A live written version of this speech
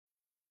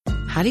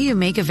How do you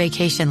make a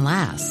vacation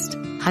last?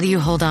 How do you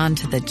hold on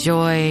to the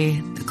joy,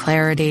 the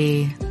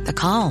clarity, the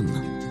calm?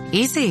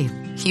 Easy.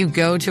 You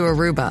go to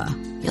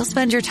Aruba. You'll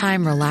spend your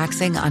time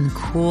relaxing on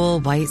cool,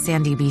 white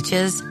sandy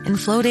beaches and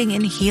floating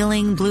in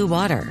healing blue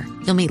water.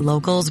 You'll meet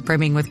locals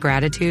brimming with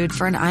gratitude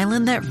for an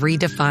island that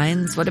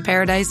redefines what a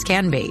paradise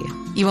can be.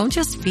 You won't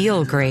just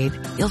feel great,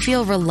 you'll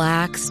feel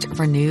relaxed,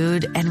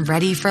 renewed, and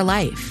ready for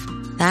life.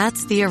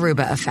 That's the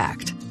Aruba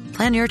effect.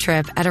 Plan your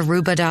trip at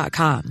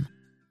Aruba.com.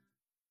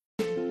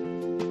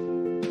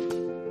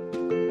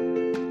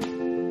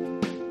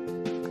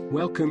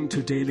 Welcome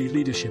to Daily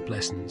Leadership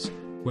Lessons,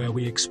 where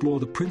we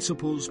explore the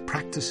principles,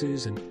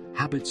 practices, and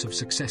habits of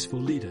successful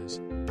leaders.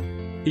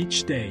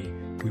 Each day,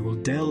 we will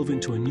delve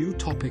into a new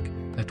topic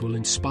that will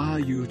inspire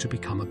you to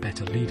become a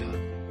better leader.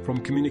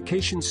 From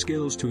communication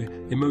skills to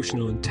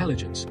emotional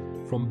intelligence,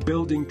 from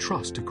building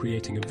trust to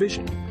creating a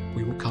vision,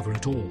 we will cover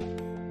it all.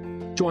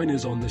 Join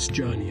us on this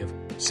journey of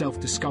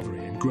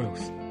self-discovery and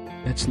growth.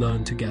 Let's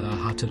learn together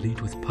how to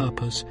lead with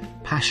purpose,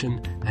 passion,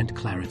 and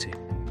clarity.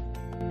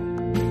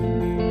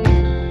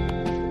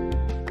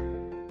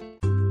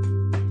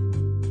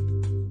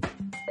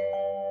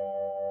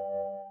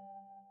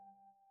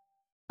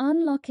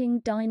 Unlocking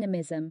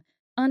Dynamism,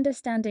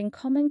 Understanding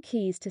Common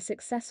Keys to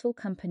Successful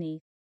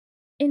Companies.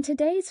 In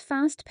today's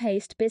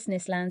fast-paced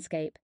business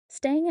landscape,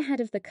 staying ahead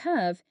of the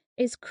curve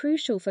is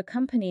crucial for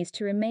companies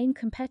to remain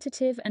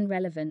competitive and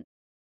relevant.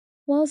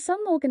 While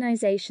some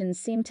organizations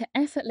seem to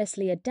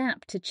effortlessly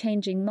adapt to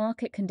changing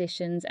market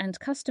conditions and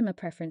customer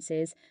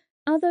preferences,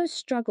 others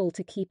struggle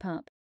to keep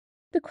up.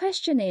 The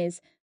question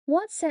is,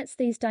 what sets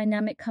these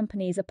dynamic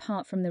companies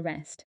apart from the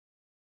rest?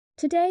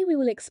 Today, we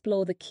will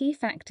explore the key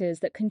factors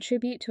that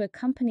contribute to a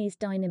company's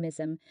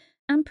dynamism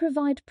and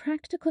provide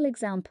practical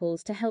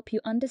examples to help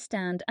you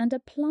understand and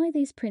apply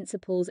these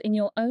principles in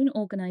your own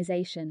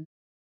organization.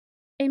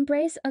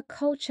 Embrace a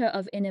culture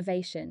of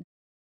innovation.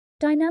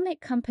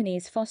 Dynamic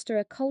companies foster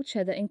a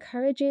culture that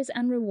encourages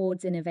and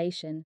rewards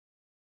innovation.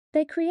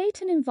 They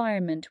create an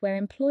environment where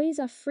employees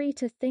are free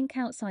to think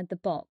outside the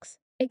box,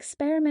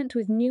 experiment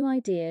with new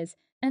ideas,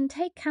 and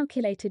take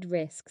calculated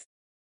risks.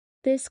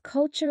 This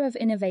culture of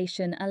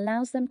innovation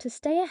allows them to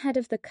stay ahead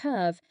of the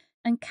curve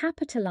and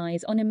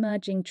capitalize on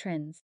emerging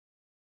trends.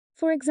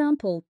 For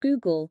example,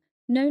 Google,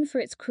 known for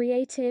its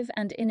creative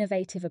and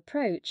innovative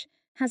approach,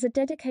 has a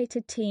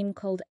dedicated team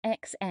called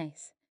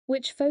XS,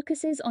 which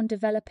focuses on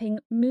developing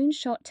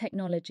moonshot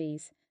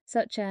technologies,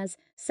 such as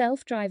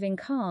self-driving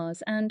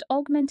cars and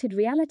augmented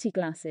reality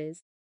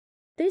glasses.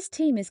 This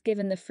team is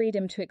given the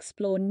freedom to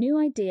explore new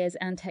ideas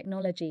and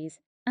technologies,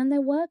 and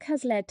their work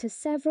has led to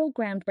several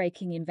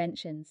groundbreaking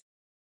inventions.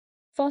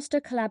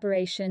 Foster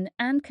collaboration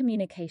and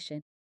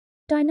communication.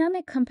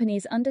 Dynamic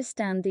companies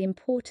understand the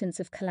importance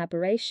of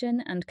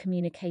collaboration and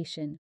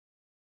communication.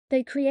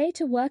 They create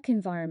a work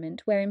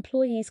environment where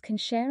employees can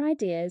share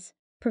ideas,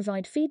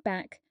 provide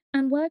feedback,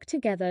 and work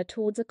together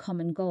towards a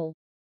common goal.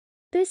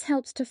 This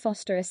helps to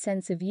foster a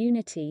sense of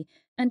unity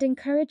and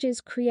encourages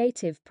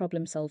creative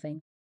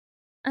problem-solving.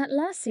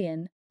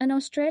 Atlassian, an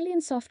Australian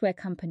software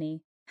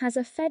company, has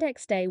a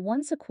FedEx Day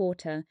once a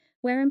quarter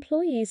where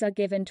employees are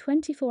given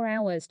 24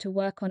 hours to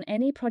work on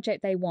any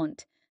project they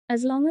want,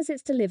 as long as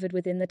it's delivered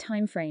within the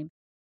time frame.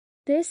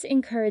 This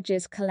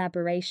encourages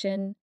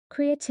collaboration,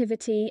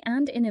 creativity,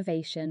 and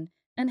innovation,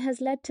 and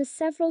has led to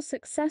several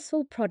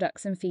successful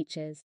products and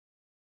features.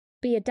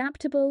 Be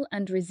adaptable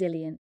and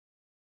resilient.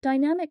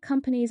 Dynamic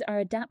companies are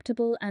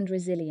adaptable and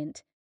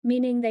resilient,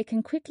 meaning they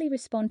can quickly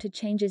respond to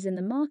changes in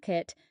the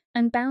market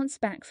and bounce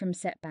back from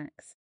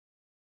setbacks.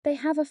 They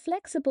have a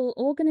flexible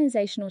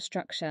organizational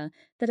structure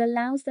that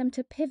allows them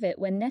to pivot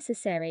when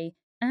necessary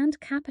and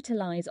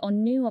capitalize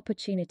on new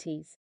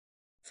opportunities.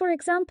 For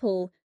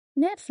example,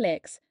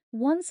 Netflix,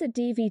 once a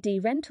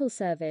DVD rental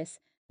service,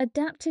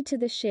 adapted to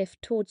the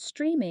shift towards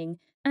streaming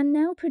and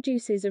now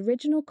produces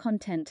original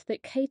content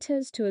that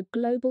caters to a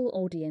global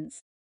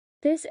audience.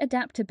 This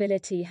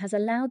adaptability has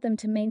allowed them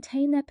to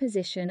maintain their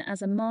position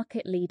as a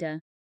market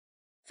leader.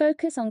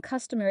 Focus on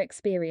customer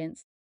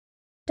experience.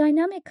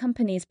 Dynamic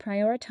companies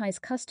prioritize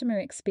customer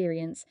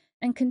experience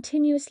and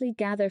continuously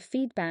gather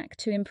feedback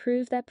to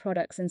improve their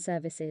products and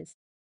services.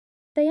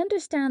 They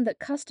understand that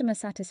customer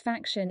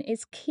satisfaction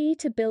is key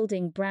to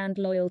building brand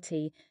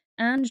loyalty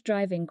and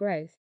driving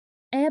growth.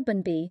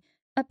 Airbnb,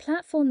 a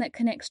platform that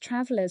connects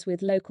travelers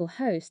with local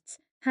hosts,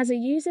 has a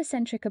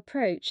user-centric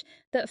approach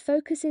that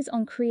focuses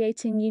on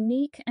creating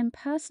unique and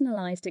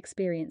personalized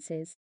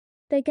experiences.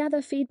 They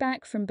gather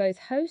feedback from both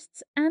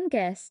hosts and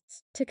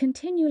guests to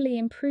continually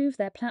improve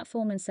their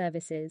platform and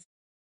services.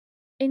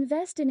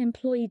 Invest in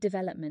employee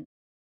development.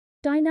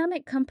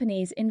 Dynamic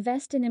companies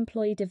invest in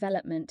employee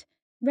development,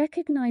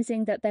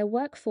 recognizing that their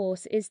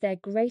workforce is their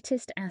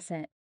greatest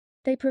asset.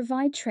 They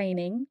provide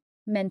training,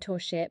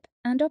 mentorship,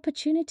 and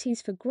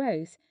opportunities for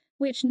growth,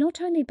 which not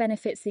only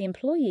benefits the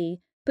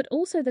employee, but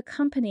also the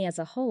company as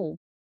a whole.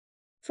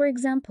 For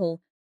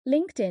example,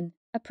 LinkedIn,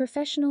 a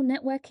professional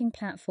networking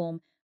platform,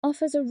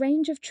 offers a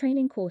range of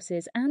training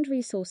courses and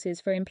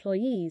resources for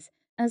employees,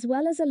 as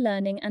well as a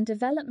learning and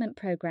development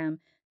program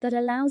that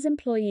allows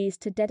employees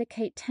to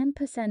dedicate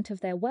 10%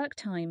 of their work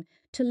time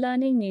to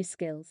learning new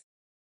skills.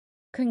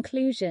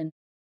 Conclusion: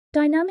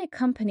 dynamic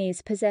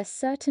companies possess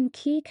certain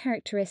key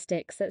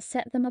characteristics that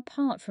set them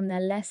apart from their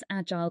less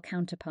agile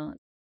counterparts.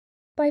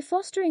 By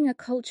fostering a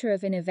culture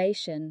of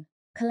innovation,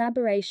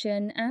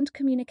 collaboration, and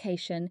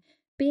communication,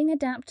 being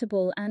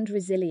adaptable and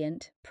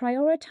resilient,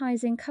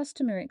 prioritizing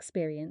customer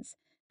experience,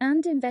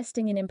 and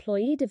investing in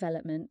employee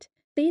development,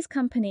 these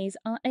companies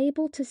are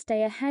able to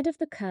stay ahead of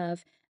the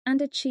curve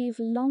and achieve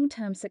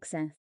long-term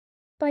success.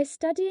 By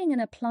studying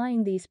and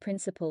applying these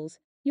principles,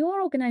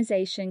 your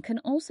organization can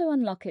also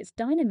unlock its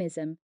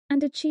dynamism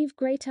and achieve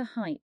greater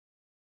heights.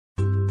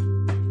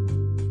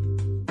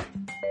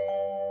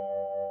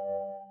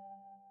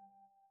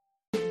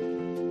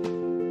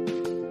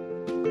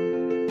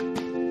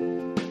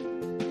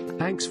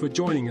 Thanks for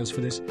joining us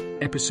for this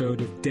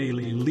episode of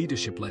Daily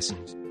Leadership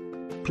Lessons.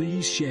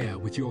 Please share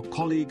with your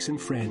colleagues and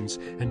friends,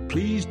 and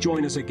please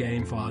join us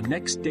again for our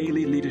next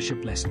Daily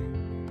Leadership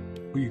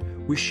Lesson. We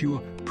wish you a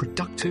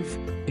productive,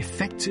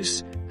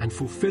 effective, and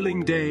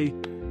fulfilling day